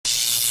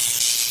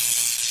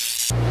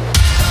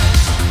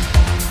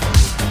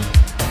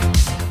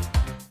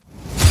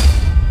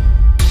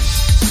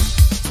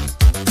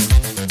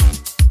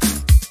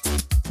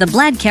The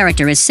Blad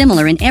character is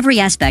similar in every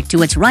aspect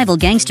to its rival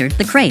gangster,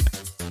 the Crepe.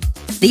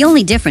 The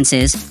only difference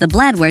is, the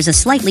Blad wears a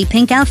slightly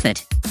pink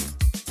outfit,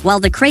 while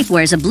the Crepe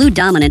wears a blue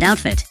dominant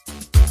outfit.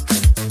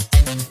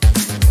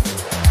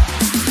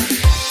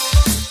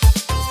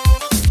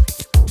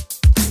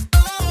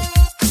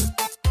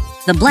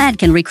 The Blad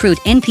can recruit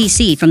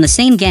NPC from the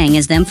same gang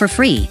as them for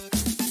free,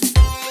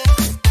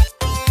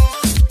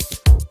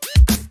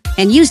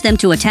 and use them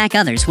to attack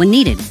others when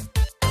needed.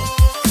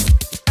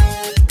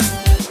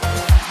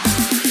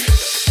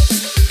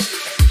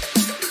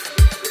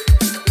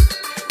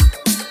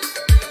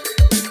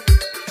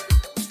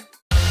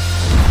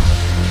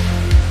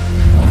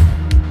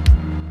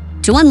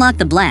 To unlock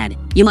the Blad,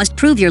 you must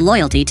prove your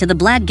loyalty to the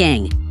Blad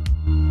gang.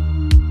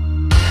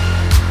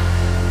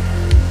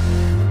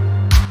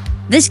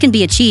 This can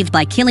be achieved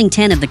by killing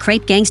 10 of the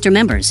Crepe gangster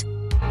members,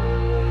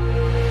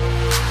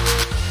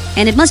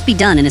 and it must be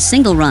done in a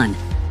single run.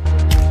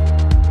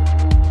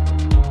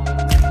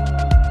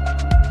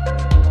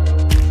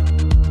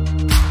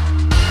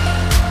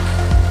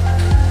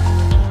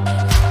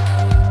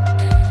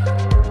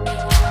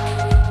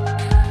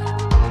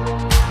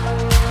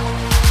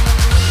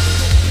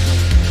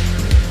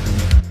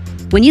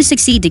 When you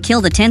succeed to kill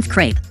the 10th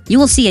Crepe, you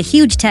will see a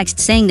huge text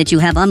saying that you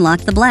have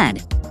unlocked the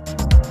Blad.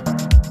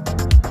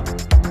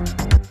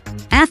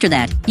 After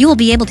that, you will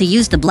be able to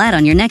use the Blad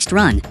on your next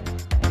run.